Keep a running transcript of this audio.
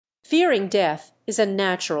Fearing death is a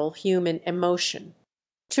natural human emotion.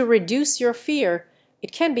 To reduce your fear,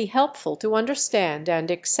 it can be helpful to understand and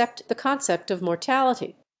accept the concept of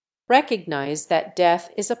mortality. Recognize that death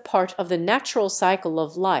is a part of the natural cycle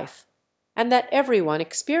of life, and that everyone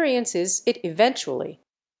experiences it eventually.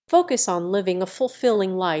 Focus on living a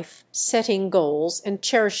fulfilling life, setting goals, and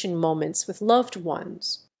cherishing moments with loved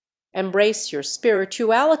ones. Embrace your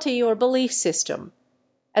spirituality or belief system,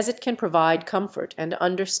 as it can provide comfort and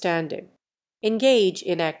understanding. Engage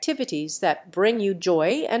in activities that bring you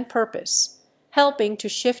joy and purpose, helping to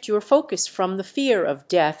shift your focus from the fear of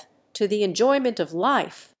death to the enjoyment of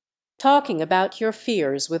life. Talking about your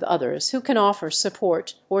fears with others who can offer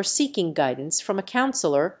support or seeking guidance from a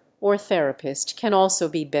counselor or therapist can also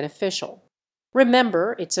be beneficial.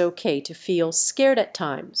 Remember, it's okay to feel scared at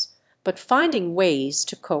times, but finding ways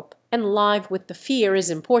to cope and live with the fear is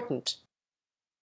important.